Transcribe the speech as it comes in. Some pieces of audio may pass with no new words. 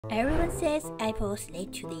Everyone says Apple's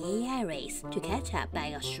late to the AI race to catch up by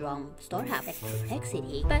a strong startup like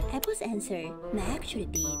Perplexity, but Apple's answer may actually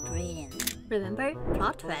be brilliant. Remember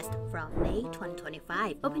plot twist from May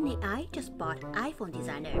 2025? OpenAI just bought iPhone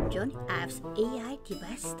designer Johnny Ive's AI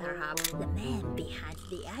device startup, the man behind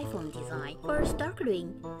the iPhone design, for a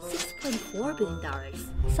staggering $6.4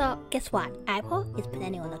 billion. So guess what? Apple is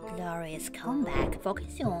planning on a glorious comeback,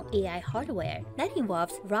 focusing on AI hardware that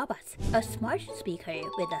involves robots, a smart speaker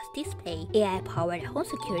with a display, AI-powered home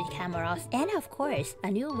security cameras, and of course,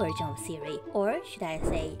 a new version of Siri, or should I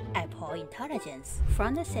say Apple Intelligence.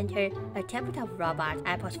 Front and center, a tabletop robot,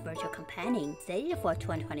 Apple's virtual companion, slated for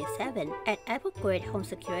 2027, and Apple-grade home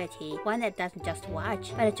security, one that doesn't just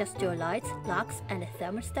watch, but adjusts your lights, locks, and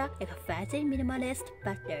thermostat like a fancy minimalist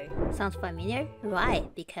butler. Sounds familiar? Right,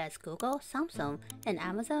 because Google, Samsung, and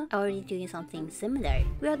Amazon are already doing something similar.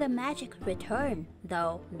 Will the magic return?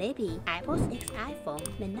 Though maybe Apple's next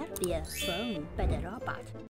iPhone may not be a phone, but a robot.